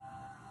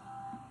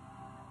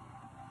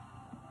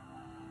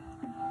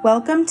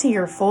Welcome to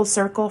your Full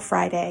Circle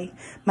Friday.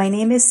 My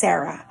name is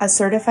Sarah, a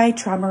certified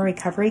trauma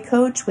recovery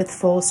coach with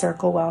Full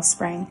Circle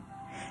Wellspring.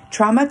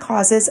 Trauma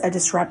causes a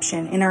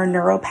disruption in our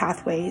neural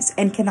pathways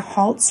and can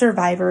halt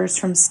survivors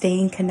from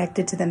staying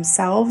connected to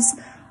themselves,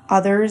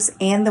 others,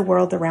 and the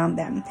world around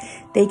them.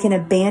 They can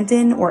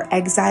abandon or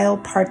exile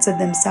parts of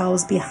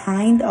themselves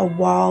behind a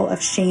wall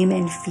of shame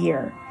and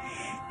fear.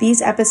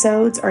 These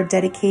episodes are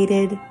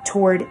dedicated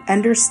toward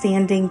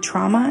understanding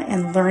trauma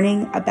and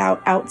learning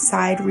about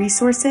outside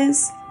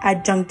resources,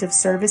 adjunctive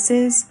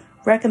services,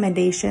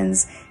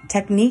 recommendations,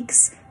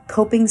 techniques,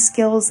 coping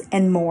skills,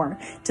 and more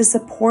to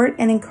support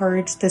and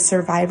encourage the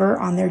survivor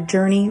on their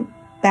journey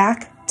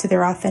back to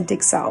their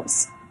authentic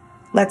selves.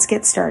 Let's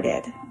get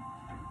started.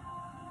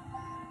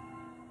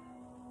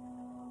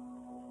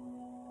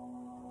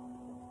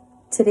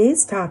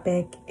 Today's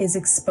topic is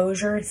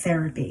exposure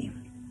therapy.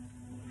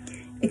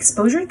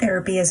 Exposure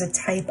therapy is a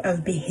type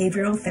of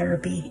behavioral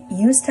therapy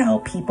used to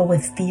help people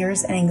with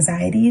fears and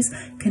anxieties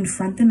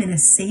confront them in a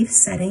safe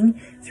setting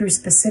through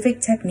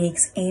specific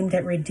techniques aimed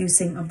at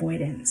reducing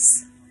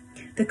avoidance.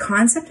 The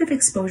concept of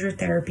exposure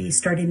therapy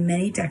started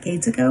many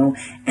decades ago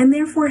and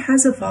therefore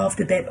has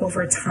evolved a bit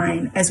over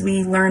time as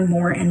we learn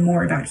more and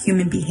more about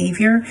human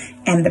behavior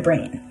and the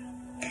brain.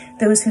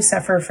 Those who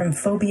suffer from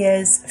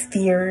phobias,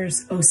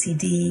 fears,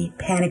 OCD,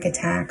 panic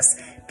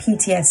attacks,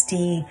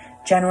 PTSD,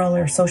 general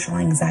or social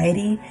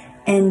anxiety,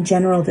 and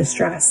general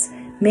distress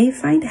may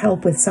find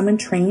help with someone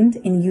trained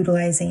in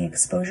utilizing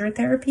exposure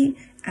therapy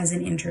as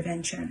an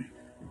intervention.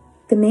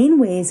 The main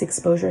ways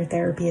exposure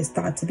therapy is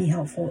thought to be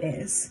helpful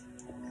is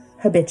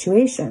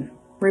habituation,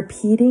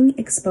 repeating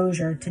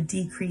exposure to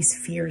decrease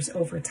fears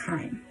over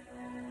time.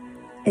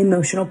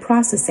 Emotional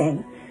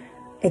processing,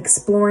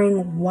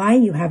 exploring why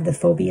you have the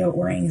phobia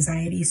or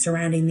anxiety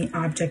surrounding the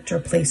object or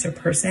place or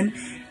person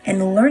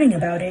and learning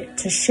about it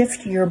to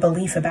shift your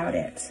belief about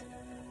it.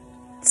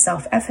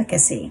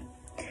 Self-efficacy,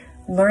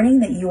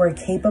 learning that you are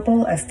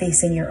capable of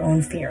facing your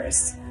own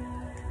fears.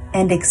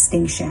 And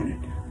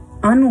extinction,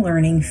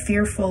 unlearning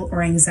fearful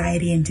or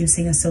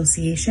anxiety-inducing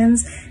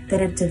associations that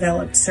have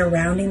developed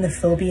surrounding the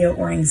phobia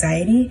or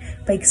anxiety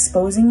by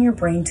exposing your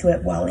brain to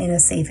it while in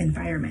a safe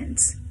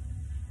environment.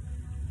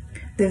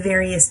 The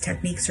various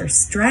techniques or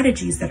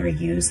strategies that are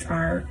used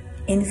are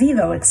in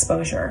vivo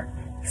exposure,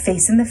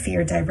 facing the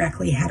fear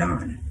directly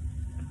head-on.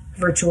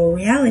 Virtual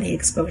reality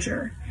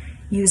exposure,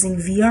 using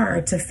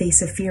VR to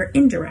face a fear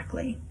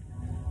indirectly.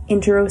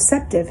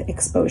 Interoceptive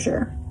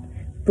exposure,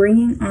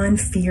 bringing on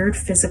feared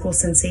physical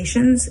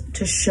sensations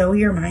to show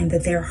your mind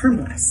that they are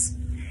harmless.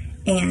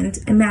 And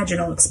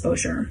imaginal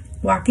exposure,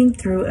 walking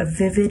through a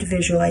vivid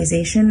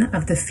visualization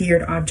of the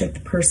feared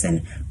object,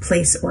 person,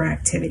 place, or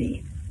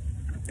activity.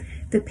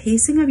 The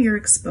pacing of your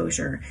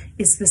exposure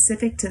is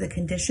specific to the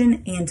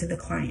condition and to the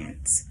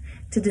client.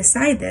 To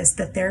decide this,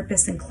 the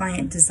therapist and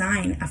client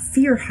design a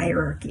fear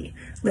hierarchy,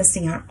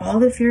 listing out all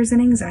the fears and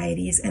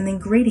anxieties and then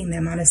grading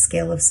them on a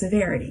scale of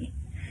severity.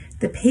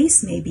 The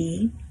pace may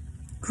be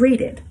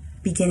graded,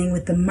 beginning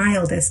with the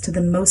mildest to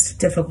the most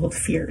difficult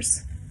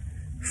fears.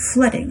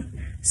 Flooding,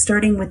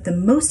 starting with the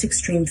most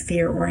extreme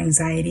fear or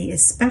anxiety,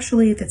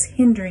 especially if it's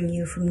hindering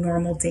you from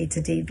normal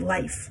day-to-day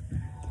life.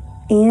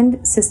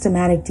 And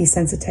systematic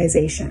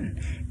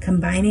desensitization,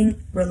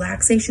 combining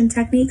relaxation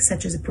techniques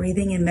such as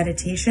breathing and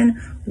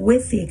meditation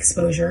with the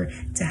exposure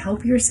to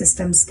help your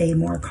system stay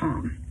more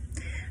calm.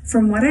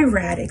 From what I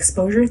read,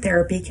 exposure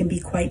therapy can be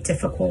quite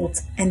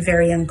difficult and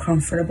very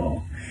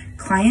uncomfortable.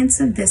 Clients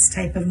of this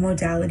type of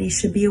modality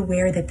should be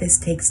aware that this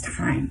takes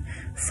time,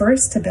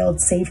 first to build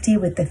safety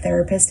with the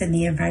therapist and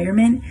the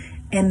environment,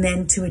 and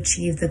then to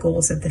achieve the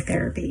goals of the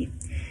therapy.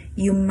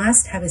 You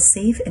must have a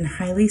safe and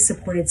highly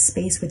supported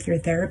space with your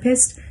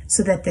therapist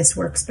so that this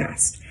works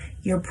best.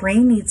 Your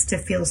brain needs to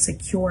feel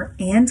secure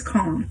and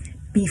calm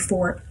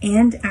before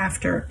and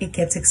after it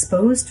gets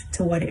exposed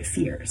to what it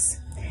fears.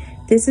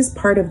 This is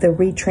part of the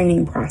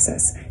retraining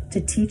process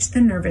to teach the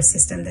nervous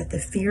system that the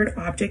feared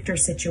object or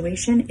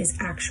situation is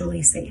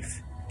actually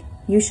safe.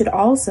 You should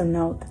also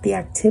note that the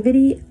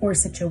activity or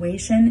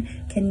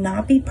situation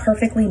cannot be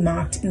perfectly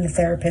mocked in the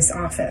therapist's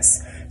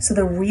office, so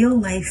the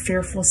real-life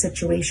fearful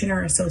situation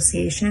or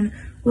association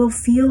will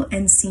feel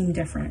and seem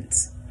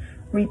different.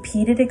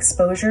 Repeated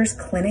exposures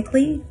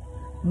clinically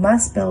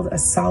must build a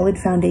solid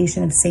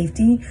foundation of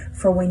safety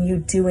for when you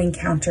do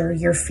encounter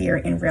your fear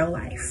in real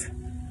life.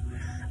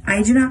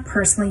 I do not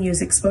personally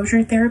use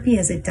exposure therapy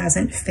as it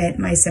doesn't fit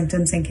my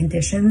symptoms and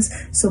conditions,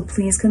 so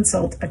please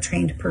consult a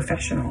trained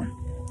professional.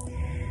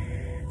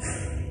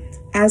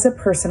 As a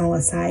personal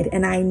aside,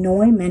 and I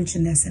know I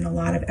mention this in a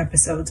lot of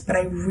episodes, but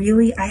I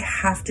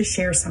have to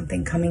share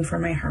something coming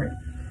from my heart.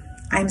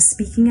 I'm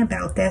speaking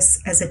about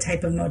this as a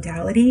type of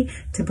modality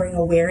to bring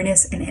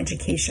awareness and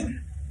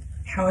education.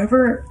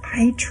 However,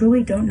 I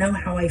truly don't know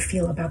how I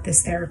feel about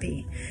this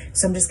therapy.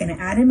 So I'm just going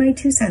to add in my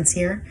 2 cents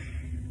here,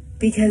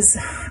 because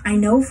I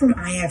know from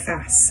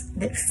IFS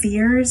that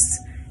fears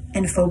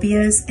and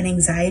phobias and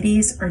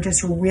anxieties are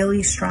just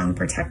really strong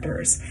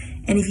protectors.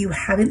 And if you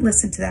haven't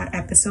listened to that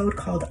episode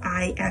called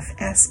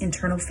IFS,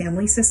 Internal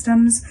Family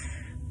Systems,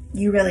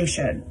 you really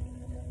should.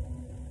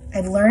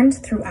 I've learned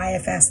through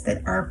IFS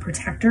that our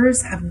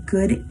protectors have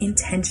good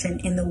intention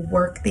in the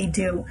work they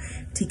do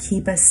to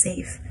keep us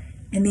safe,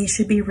 and they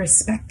should be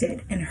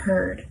respected and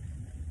heard.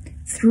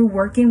 Through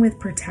working with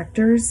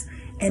protectors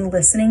and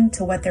listening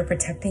to what they're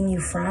protecting you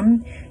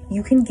from,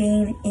 you can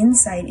gain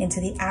insight into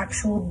the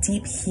actual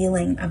deep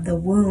healing of the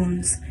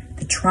wounds,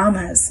 the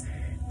traumas,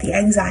 the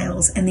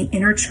exiles, and the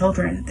inner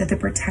children that the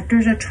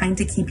protectors are trying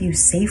to keep you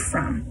safe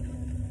from.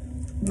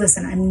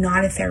 Listen, I'm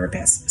not a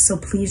therapist, so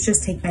please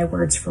just take my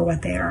words for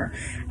what they are.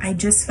 I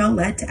just felt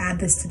led to add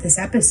this to this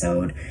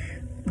episode.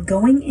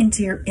 Going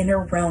into your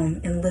inner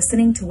realm and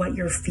listening to what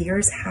your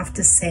fears have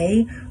to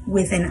say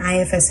with an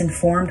IFS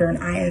informed or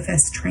an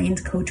IFS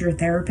trained coach or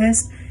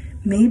therapist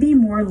may be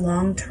more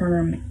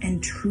long-term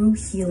and true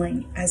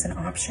healing as an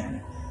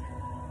option.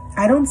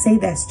 I don't say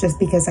this just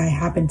because I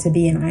happen to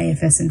be an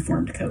IFS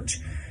informed coach.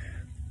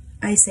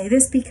 I say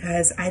this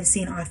because I've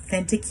seen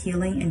authentic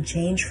healing and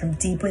change from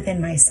deep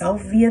within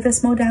myself via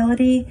this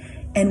modality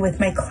and with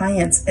my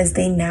clients as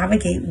they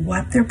navigate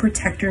what their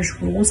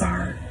protectors' rules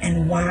are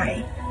and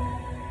why.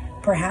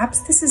 Perhaps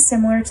this is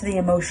similar to the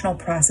emotional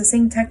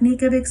processing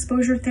technique of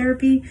exposure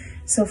therapy,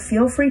 so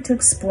feel free to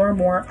explore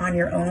more on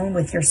your own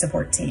with your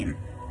support team.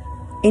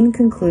 In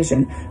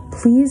conclusion,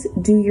 please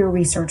do your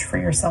research for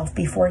yourself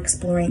before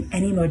exploring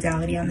any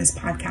modality on this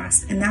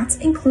podcast, and that's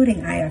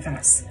including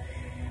IFS.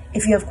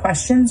 If you have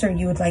questions or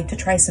you would like to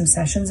try some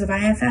sessions of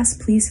IFS,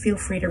 please feel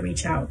free to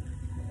reach out.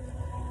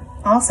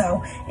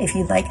 Also, if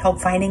you'd like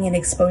help finding an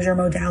exposure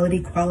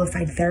modality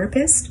qualified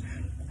therapist,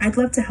 I'd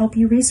love to help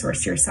you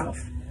resource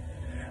yourself.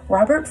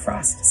 Robert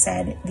Frost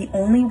said, "The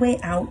only way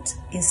out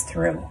is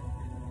through."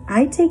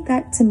 I take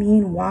that to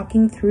mean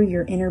walking through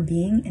your inner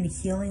being and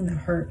healing the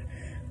hurt,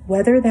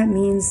 whether that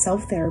means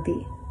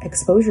self-therapy,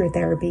 exposure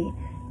therapy,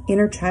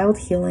 inner child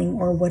healing,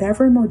 or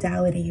whatever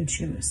modality you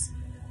choose.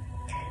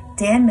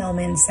 Dan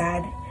Millman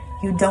said,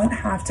 "You don't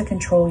have to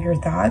control your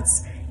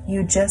thoughts,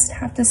 you just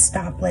have to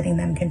stop letting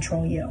them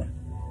control you."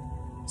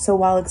 So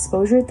while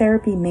exposure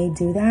therapy may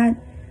do that,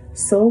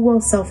 so will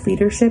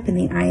self-leadership in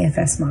the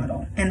IFS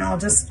model. And I'll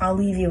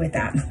leave you with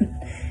that.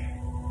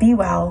 Be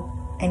well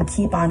and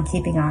keep on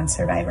keeping on,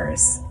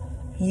 survivors.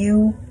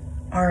 You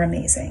are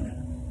amazing.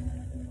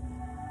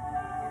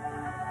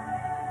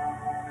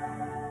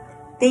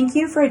 Thank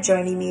you for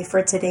joining me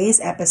for today's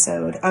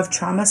episode of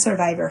Trauma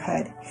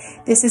Survivorhood.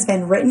 This has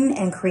been written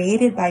and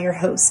created by your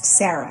host,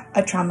 Sarah,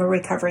 a trauma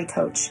recovery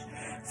coach.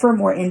 For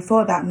more info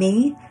about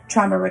me,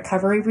 trauma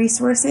recovery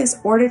resources,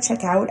 or to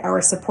check out our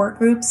support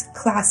groups,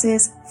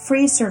 classes,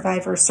 free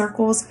survivor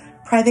circles,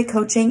 private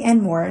coaching,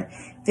 and more,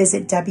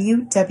 visit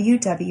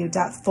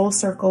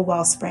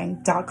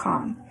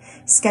www.fullcirclewellspring.com.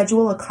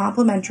 Schedule a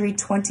complimentary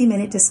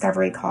 20-minute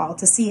discovery call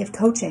to see if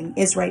coaching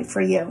is right for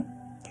you.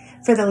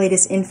 For the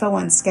latest info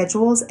on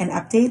schedules and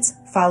updates,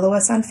 follow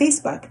us on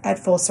Facebook at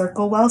Full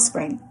Circle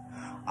Wellspring.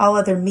 All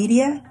other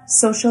media,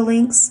 social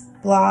links,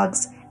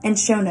 blogs, and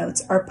show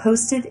notes are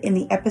posted in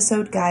the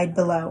episode guide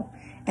below.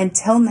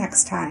 Until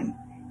next time,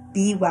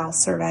 be well,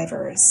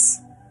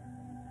 survivors.